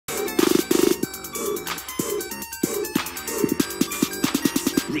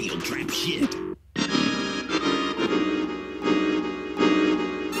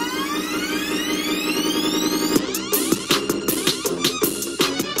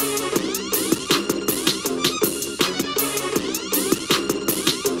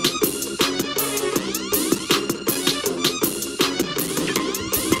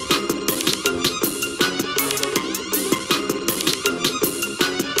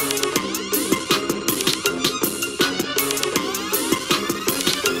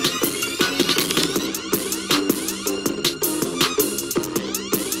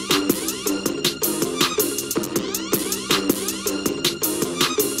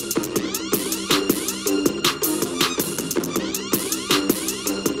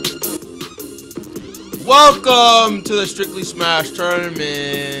Welcome to the Strictly Smash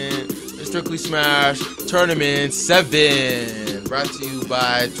Tournament. The Strictly Smash Tournament 7. Brought to you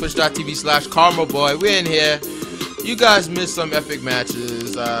by twitch.tv/Karmaboii. We're in here. You guys missed some epic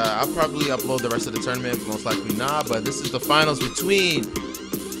matches. I'll probably upload the rest of the tournament, most likely not. But this is the finals between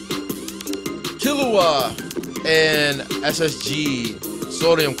Killua and SSG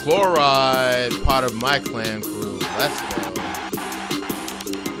Sodium Chloride, part of my clan crew. Let's go.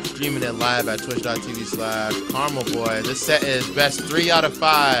 Streaming it live at twitch.tv/Karmaboii. This set is best 3 out of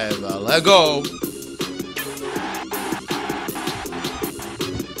 5. Let's go.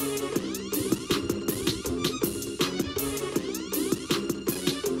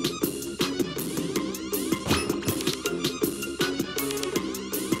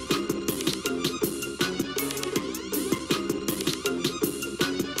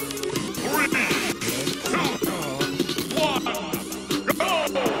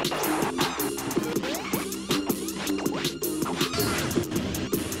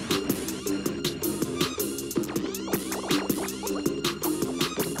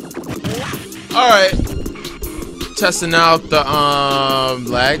 Alright, testing out the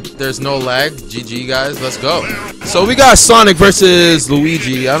lag. There's no lag. GG guys, let's go. So we got Sonic versus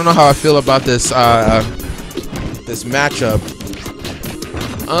Luigi. I don't know how I feel about this this matchup.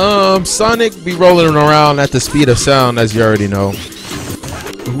 Sonic be rolling around at the speed of sound, as you already know.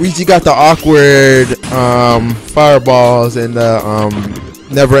 Luigi got the awkward fireballs and the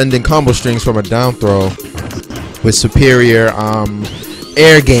never-ending combo strings from a down throw with superior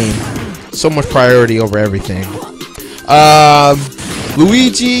air game. So much priority over everything.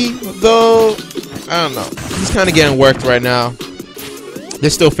 Luigi, though, I don't know. He's kind of getting worked right now. They're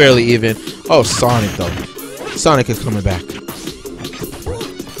still fairly even. Oh, Sonic, though. Sonic is coming back.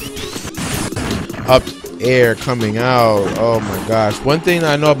 Up air coming out. Oh, my gosh. One thing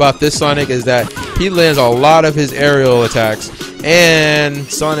I know about this Sonic is that he lands a lot of his aerial attacks. And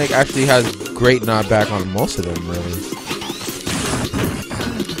Sonic actually has great knockback on most of them, really.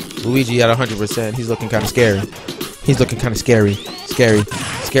 Luigi at 100%. He's looking kind of scary. He's looking kind of scary. Scary.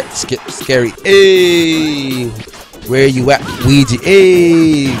 Hey, where you at, Luigi?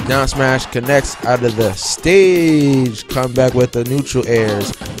 Hey, down smash connects out of the stage. Come back with the neutral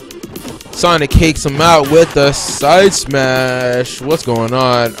airs. Sonic takes him out with the side smash. What's going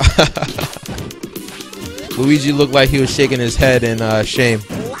on? Luigi looked like he was shaking his head in shame,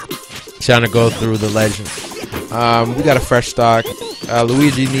 trying to go through the legend. We got a fresh stock.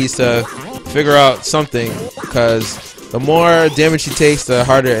 Luigi needs to figure out something, because the more damage he takes, the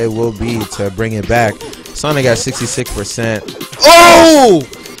harder it will be to bring it back. Sonic got 66%. Oh!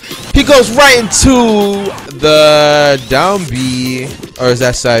 He goes right into the down B. Or is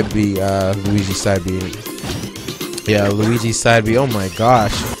that side B? Luigi's side B. Yeah, Luigi's side B. Oh my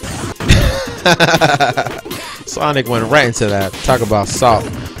gosh. Sonic went right into that. Talk about salt.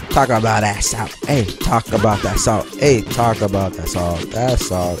 Talk about that salt. Hey, talk about that salt. Hey, talk about that salt. That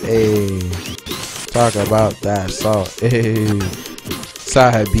salt. Hey, talk about that salt. Hey,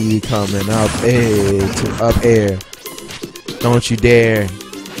 side B coming up. Hey, to up air. Don't you dare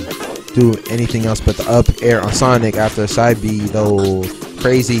do anything else but the up air on Sonic after side B, though.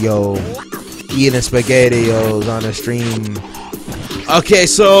 Crazy, yo. Eating SpaghettiOs on the stream. Okay,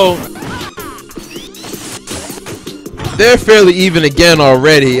 so they're fairly even again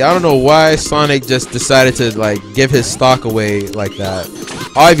already. I don't know why Sonic just decided to like give his stock away like that.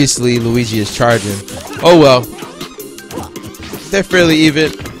 Obviously Luigi is charging. Oh well. They're fairly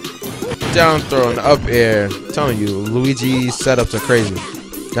even. Down throw and up air. I'm telling you, Luigi's setups are crazy.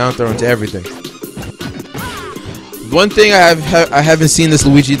 Down throw into everything. One thing I haven't seen this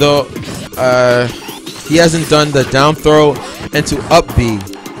Luigi though. He hasn't done the down throw into up B.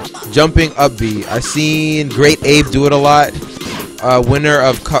 Jumping up B. I've seen Great Abe do it a lot. Winner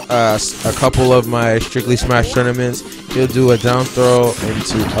of a couple of my Strictly Smash tournaments. He'll do a down throw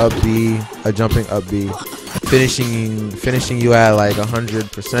into up B, a jumping up B, finishing you at like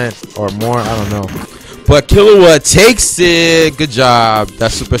 100% or more. I don't know. But Killua takes it. Good job.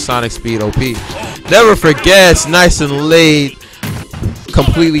 That supersonic speed OP. Never forgets. Nice and late.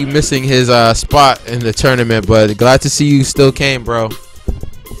 Completely missing his spot in the tournament, but glad to see you still came, bro.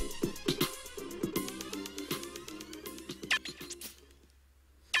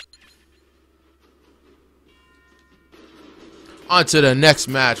 On to the next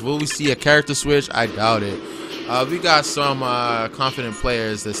match. Will we see a character switch? I doubt it. We got some confident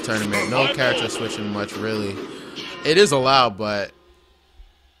players this tournament. No character switching much, really. It is allowed, but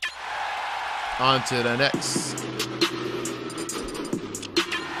on to the next.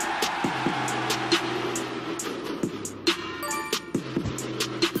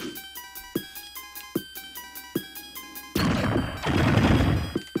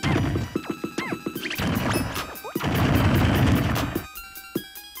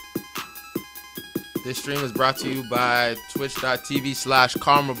 This stream is brought to you by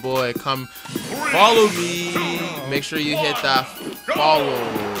twitch.tv/Karmaboii. Come follow me. Make sure you hit that follow.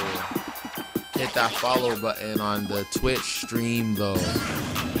 Hit that follow button on the Twitch stream though,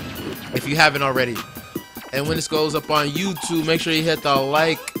 if you haven't already. And when this goes up on YouTube, make sure you hit the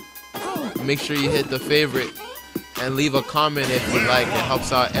like. Make sure you hit the favorite. And leave a comment if you like. It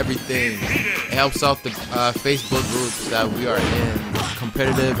helps out everything. It helps out the Facebook groups that we are in.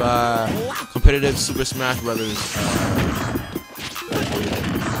 Competitive Super Smash Brothers.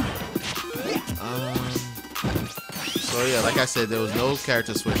 So yeah, like I said, there was no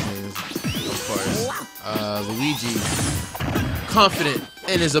character switch names, of course. Luigi, confident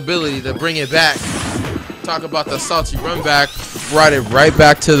in his ability to bring it back. Talk about the salty run back. Brought it right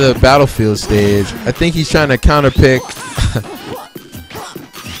back to the battlefield stage. I think he's trying to counterpick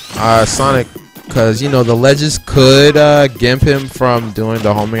Sonic, because you know the ledges could gimp him from doing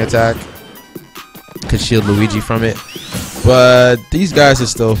the homing attack, could shield Luigi from it, but these guys are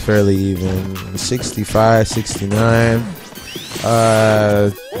still fairly even. 65, 69.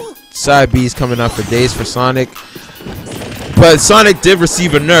 Side B's coming out for days for Sonic, but Sonic did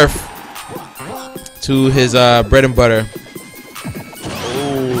receive a nerf to his bread and butter.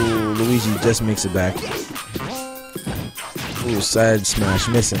 Luigi just makes it back. Ooh, side smash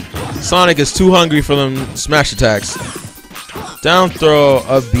missing. Sonic is too hungry for them smash attacks. Down throw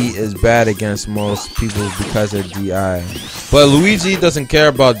up B is bad against most people because of DI. But Luigi doesn't care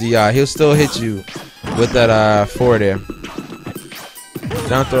about DI. He'll still hit you with that forward air.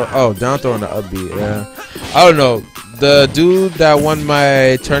 Down throw. Oh, down throw on the up B. Yeah. I don't know. The dude that won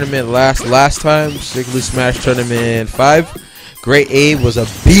my tournament last time, Strictly Smash Tournament 5. Great Abe was a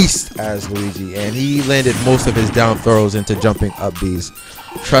beast as Luigi, and he landed most of his down throws into jumping up Bs.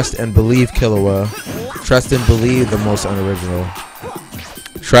 Trust and believe, Killua. Trust and believe, the most unoriginal.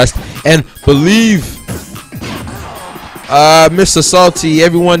 Trust and believe. Mr. Salty,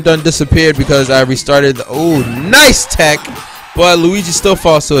 everyone done disappeared because I restarted. Oh, nice tech, but Luigi still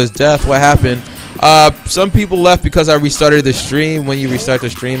falls to his death. What happened? Some people left because I restarted the stream. When you restart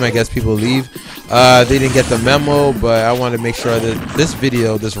the stream, I guess people leave. They didn't get the memo, but I want to make sure that this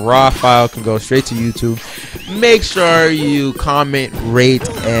video, this raw file, can go straight to YouTube. Make sure you comment, rate,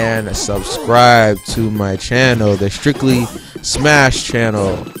 and subscribe to my channel, the Strictly Smash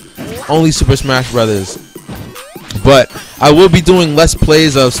channel. Only Super Smash Brothers. But I will be doing Let's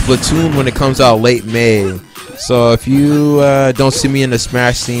Plays of Splatoon when it comes out late May. So if you don't see me in the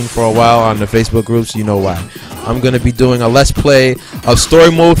Smash scene for a while on the Facebook groups, you know why. I'm going to be doing a Let's Play of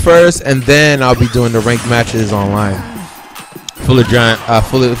Story Mode first, and then I'll be doing the ranked matches online. Full of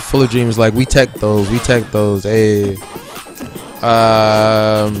dreams, like we tech those, hey.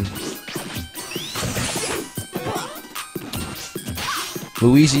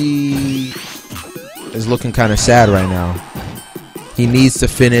 Luigi is looking kind of sad right now. He needs to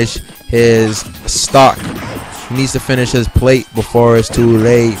finish his stock. He needs to finish his plate before it's too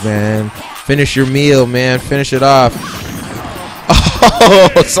late, man. Finish your meal, man. Finish it off.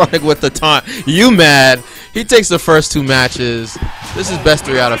 Oh, Sonic with the taunt. You mad? He takes the first 2 matches. This is best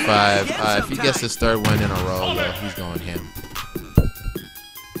 3 out of 5. If he gets his 3rd win in a row, though, he's going ham.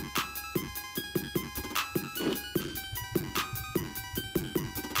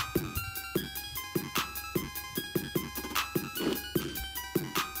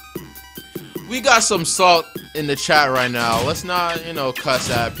 We got some salt in the chat right now. Let's not, you know, cuss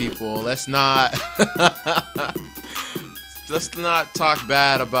at people. Let's not talk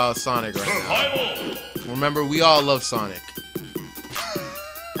bad about Sonic right now. Remember, we all love Sonic.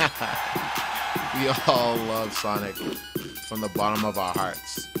 We all love Sonic from the bottom of our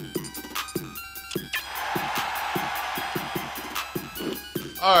hearts.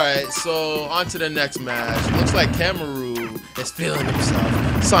 Alright, so on to the next match. Looks like Karmaboii is feeling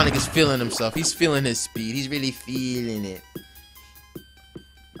himself. Sonic is feeling himself. He's feeling his speed. He's really feeling it.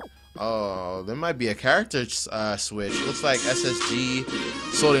 Oh, there might be a character switch. Looks like SSG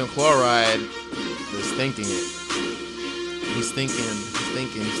sodium chloride is thinking it. He's thinking.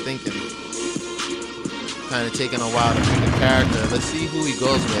 Kind of taking a while to pick a character. Let's see who he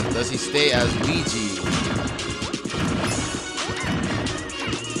goes with. Does he stay as Luigi?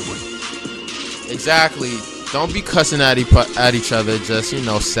 Exactly. Don't be cussing at each other. Just, you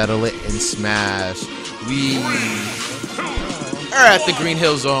know, settle it and smash. We are at the Green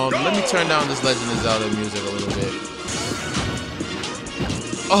Hill Zone. Let me turn down this Legend of Zelda music a little bit.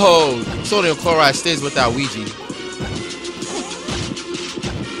 Oh, sodium chloride stays with that Ouija.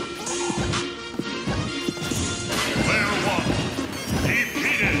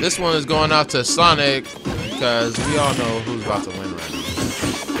 This one is going out to Sonic because we all know who's about to win right now.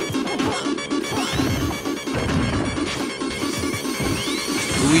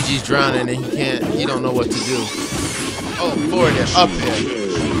 Luigi's drowning and he don't know what to do. Oh, forward air, up air.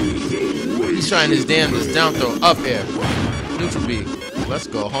 He's trying his damnedest, down throw, up air. Neutral B. Let's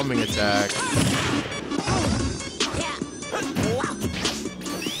go, homing attack.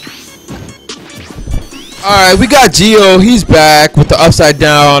 Alright, we got Geo. He's back with the upside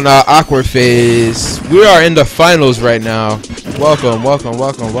down awkward phase. We are in the finals right now. Welcome, welcome,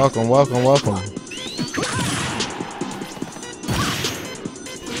 welcome, welcome, welcome, welcome.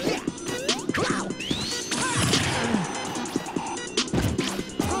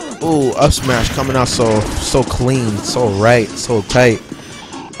 Ooh, up smash coming out so clean, so right, so tight.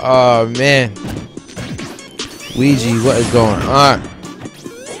 Oh man. Luigi, what is going on?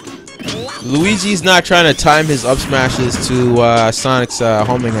 Luigi's not trying to time his up smashes to Sonic's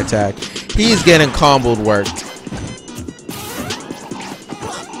homing attack. He's getting comboed worked.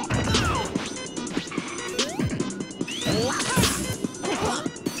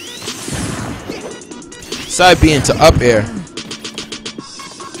 Side B into up air.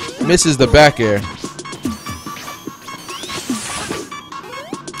 Misses the back air.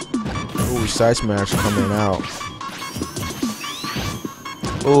 Ooh, side smash coming out.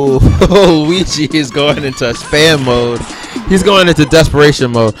 Ooh, Luigi is going into spam mode. He's going into desperation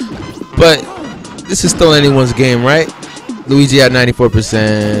mode. But this is still anyone's game, right? Luigi at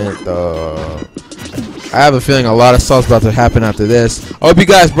 94%. I have a feeling a lot of stuff's about to happen after this. I hope you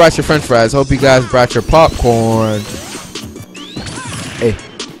guys brought your french fries. I hope you guys brought your popcorn. Hey.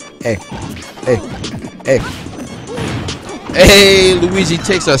 Hey. Hey. Hey. Hey, Luigi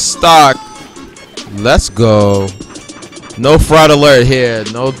takes a stock. Let's go. No fraud alert here.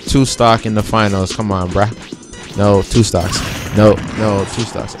 No 2 stock in the finals. Come on, bruh. No 2 stocks. No 2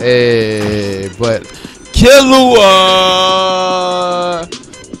 stocks. Hey, but Killua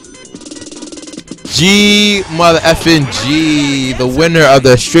G mother effing G, the winner of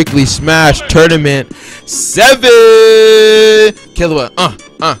the Strictly Smash Tournament 7. Killua,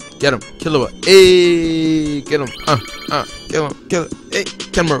 get him. Killua, hey, get him. Kill him. Hey,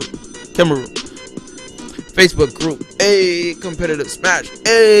 Karmaboii. Facebook group, hey, competitive smash,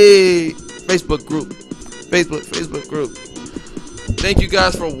 hey, Facebook group, Facebook group. Thank you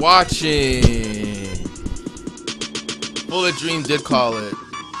guys for watching. Bullet Dream did call it.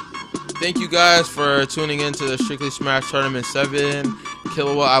 Thank you guys for tuning into the Strictly Smash Tournament 7.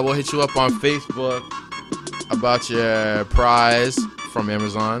 Killua, I will hit you up on Facebook about your prize from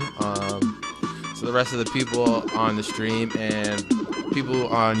Amazon. So the rest of the people on the stream and people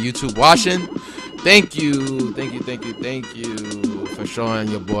on YouTube watching, thank you for showing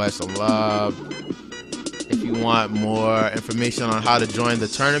your boy some love. If you want more information on how to join the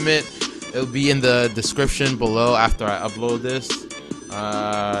tournament, it'll be in the description below after I upload this.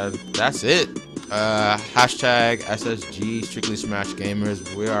 That's it. Hashtag SSG Strictly Smash Gamers.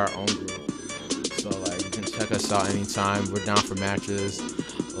 We're our own group, so like you can check us out anytime. We're down for matches.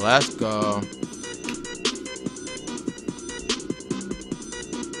 Let's go.